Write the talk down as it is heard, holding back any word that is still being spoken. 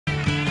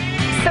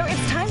So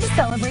it's time to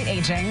celebrate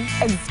aging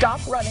and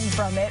stop running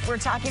from it. We're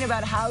talking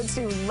about how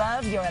to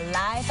love your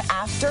life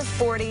after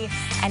 40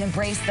 and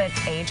embrace that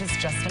age is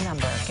just a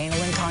number.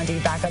 Ganel-Lyn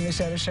Condie back on the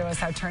show to show us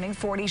how turning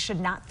 40 should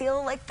not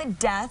feel like the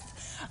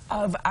death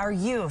of our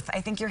youth.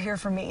 I think you're here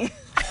for me.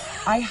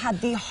 I had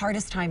the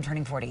hardest time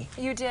turning 40.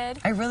 You did?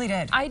 I really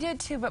did. I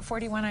did too, but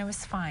 41 I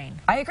was fine.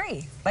 I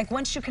agree. Like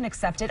once you can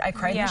accept it, I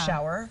cried in the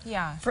shower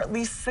for at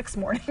least 6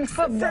 mornings.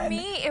 But for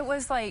me, it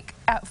was like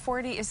at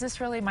 40, is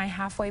this really my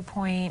halfway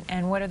point?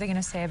 And what are they going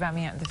to say about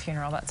me at the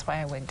funeral? That's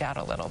why I wigged out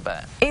a little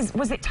bit.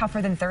 Was it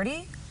tougher than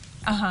 30?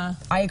 Uh-huh.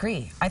 I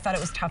agree. I thought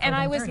it was tougher than 30. And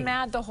I was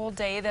mad the whole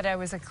day that I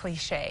was a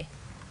cliche.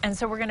 And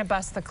so we're going to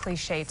bust the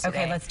cliche today.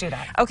 Okay, let's do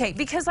that. Okay,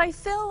 because I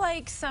feel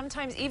like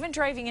sometimes, even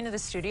driving into the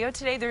studio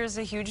today, there's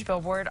a huge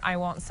billboard, I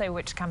won't say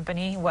which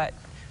company, what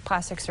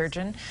plastic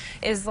surgeon,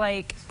 is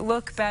like,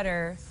 look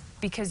better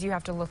because you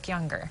have to look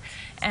younger.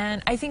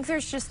 And I think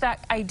there's just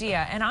that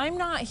idea. And I'm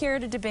not here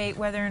to debate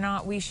whether or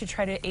not we should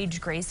try to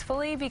age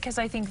gracefully, because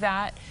I think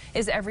that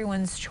is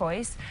everyone's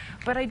choice.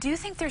 But I do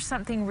think there's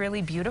something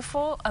really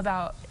beautiful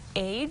about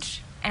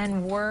age,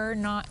 and we're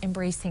not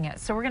embracing it.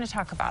 So we're going to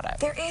talk about it.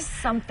 There is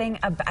something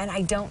about, and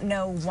I don't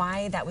know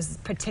why that was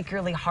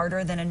particularly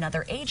harder than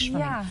another age for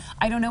me.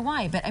 I don't know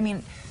why, but I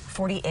mean,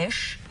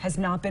 40-ish has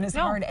not been as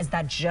hard as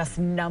that just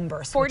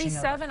number.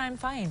 47, I'm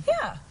fine.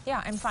 Yeah.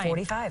 Yeah, I'm fine.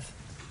 45.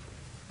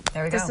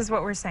 There we go. This is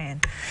what we're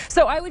saying.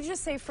 So I would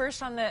just say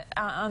first on the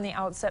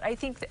outset, I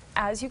think that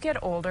as you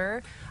get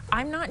older,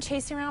 I'm not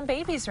chasing around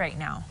babies right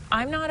now.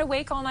 I'm not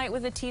awake all night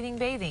with a teething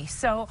baby.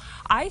 So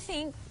I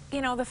think,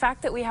 you know, the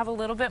fact that we have a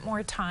little bit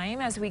more time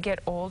as we get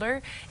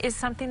older is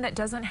something that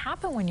doesn't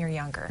happen when you're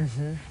younger.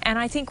 And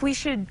I think we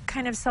should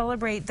kind of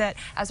celebrate that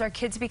as our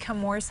kids become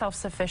more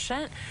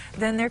self-sufficient,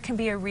 then there can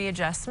be a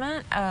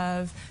readjustment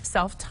of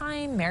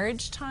self-time,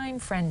 marriage time,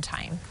 friend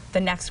time.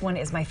 The next one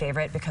is my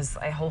favorite because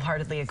I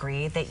wholeheartedly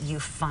agree that you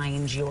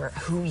find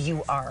who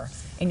you are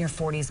in your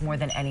 40s more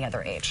than any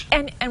other age.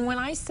 And when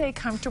I say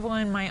comfortable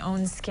in my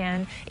own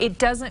skin, it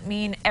doesn't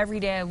mean every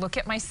day I look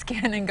at my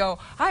skin and go,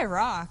 I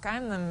rock,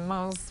 I'm the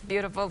most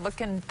beautiful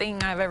looking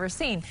thing I've ever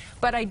seen.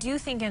 But I do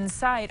think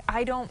inside,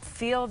 I don't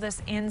feel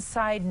this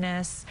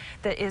insideness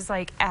that is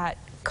like at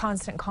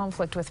constant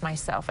conflict with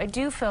myself. I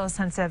do feel a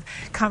sense of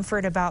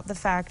comfort about the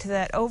fact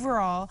that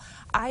overall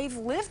I've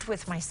lived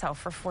with myself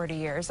for 40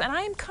 years and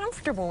I am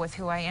comfortable with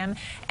who I am,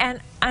 and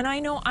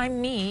I know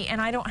I'm me and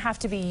I don't have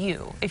to be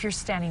you if you're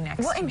standing next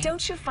to me. Well, and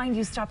don't you find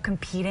you stop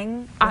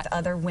competing with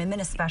other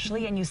women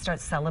especially, and you start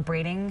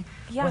celebrating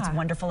what's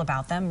wonderful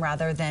about them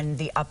rather than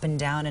the up and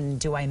down and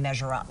do I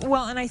measure up?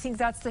 Well, and I think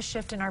that's the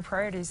shift in our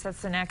priorities.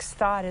 That's the next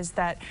thought, is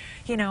that,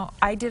 you know,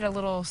 I did a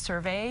little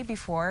survey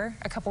before,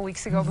 a couple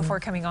weeks ago before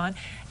coming on,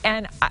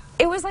 and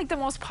it was like the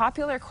most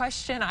popular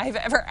question I've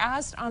ever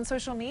asked on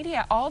social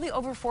media. All the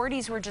over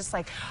 40s were just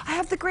like, I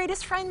have the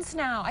greatest friends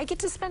now. I get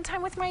to spend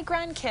time with my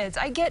grandkids.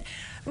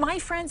 My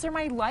friends are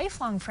my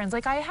lifelong friends.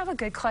 Like, I have a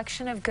good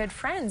collection of good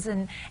friends,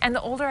 and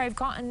the older I've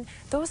gotten,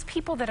 those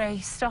people that I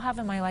still have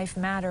in my life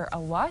matter a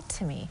lot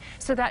to me.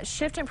 So that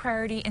shift in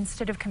priority,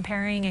 instead of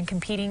comparing and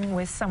competing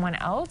with someone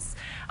else,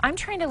 I'm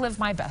trying to live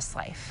my best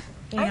life.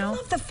 You know? I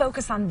love the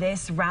focus on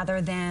this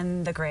rather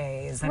than the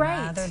grays, and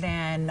rather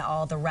than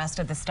all the rest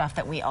of the stuff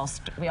that we all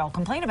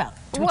complain about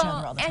to each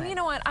other all the time. And you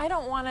know what? I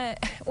don't want to.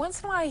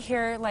 Once in a while, I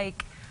hear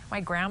like my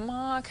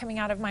grandma coming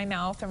out of my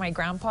mouth, or my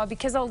grandpa,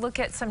 because I'll look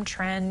at some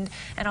trend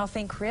and I'll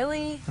think,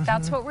 really,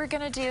 that's what we're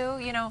gonna do,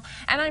 you know?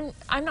 And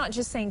I'm not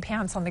just saying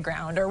pants on the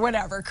ground or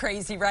whatever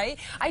crazy, right?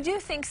 I do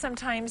think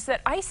sometimes that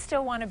I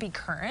still want to be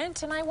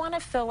current, and I want to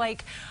feel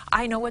like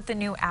I know what the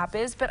new app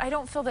is, but I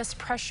don't feel this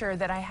pressure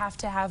that I have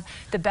to have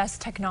the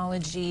best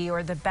technology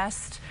or the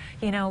best,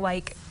 you know,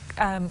 like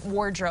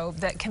wardrobe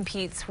that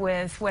competes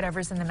with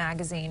whatever's in the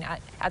magazine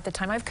at the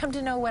time. I've come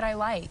to know what I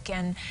like,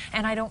 and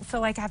I don't feel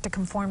like I have to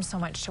conform so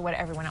much to what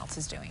everyone else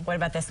is doing. What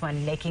about this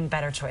one, making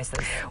better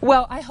choices?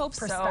 Well, I hope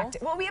so.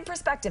 Well, we have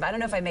perspective. I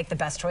don't know if I make the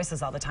best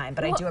choices all the time,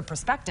 but I do have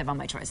perspective on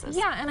my choices.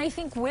 Yeah, and I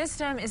think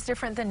wisdom is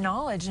different than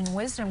knowledge, and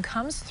wisdom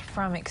comes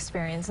from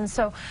experience. And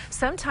so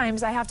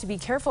sometimes I have to be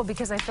careful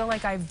because I feel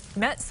like I've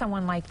met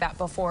someone like that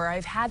before.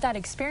 I've had that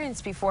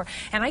experience before,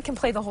 and I can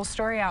play the whole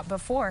story out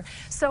before.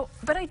 So,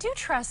 but I do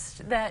trust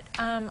that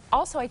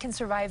also I can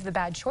survive the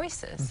bad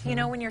choices. You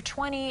know, when you're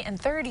 20 and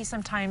 30,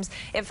 sometimes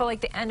it felt like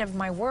the end of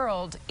my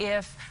world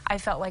if I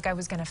felt like I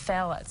was going to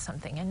fail at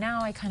something. And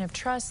now I kind of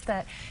trust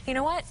that, you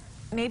know what,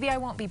 maybe I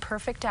won't be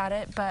perfect at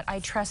it, but I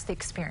trust the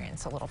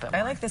experience a little bit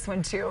more. I like this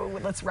one too.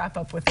 Let's wrap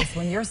up with this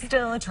one. You're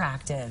still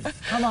attractive.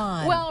 Come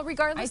on. Well,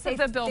 regardless of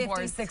the billboard.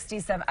 50, 60,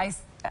 70,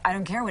 I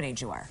don't care what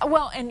age you are.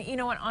 Well, and you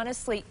know what,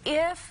 honestly,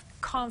 if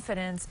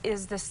confidence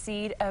is the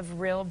seed of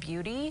real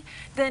beauty,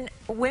 then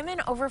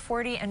women over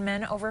 40 and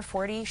men over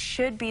 40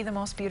 should be the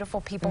most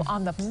beautiful people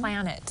on the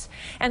planet.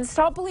 And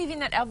stop believing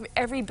that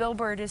every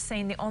billboard is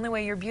saying the only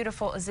way you're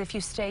beautiful is if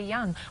you stay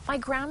young. My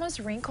grandma's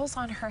wrinkles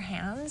on her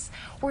hands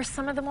were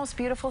some of the most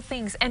beautiful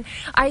things. And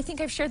I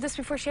think I've shared this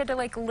before. She had to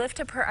like lift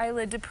up her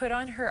eyelid to put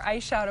on her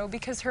eyeshadow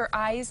because her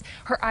eyes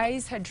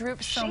had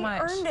drooped so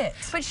much. She earned it.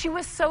 But she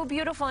was so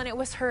beautiful, and it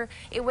was her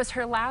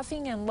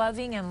laughing and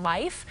loving and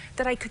life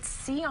that I could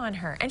see on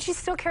her. And she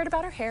still cared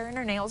about her hair and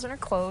her nails and her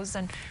clothes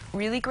and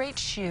really great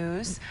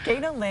shoes.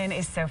 Gayna Lynn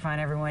is so fun,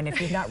 everyone.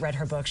 If you've not read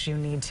her books, you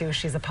need to.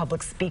 She's a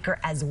public speaker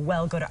as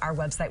well. Go to our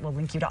website. We'll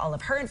link you to all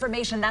of her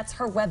information. That's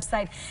her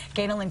website,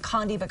 Gayna Lynn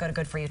Condie, but go to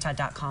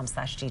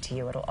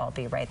goodforutah.com/GTU. It'll all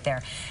be right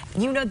there.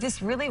 You know,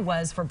 this really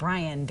was for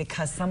Brian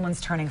because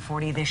someone's turning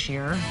 40 this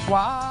year.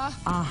 Wow.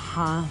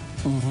 Uh-huh.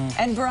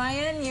 And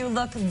Brian, you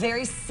look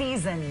very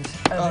seasoned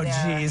over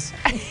there. Oh, geez.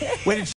 Way to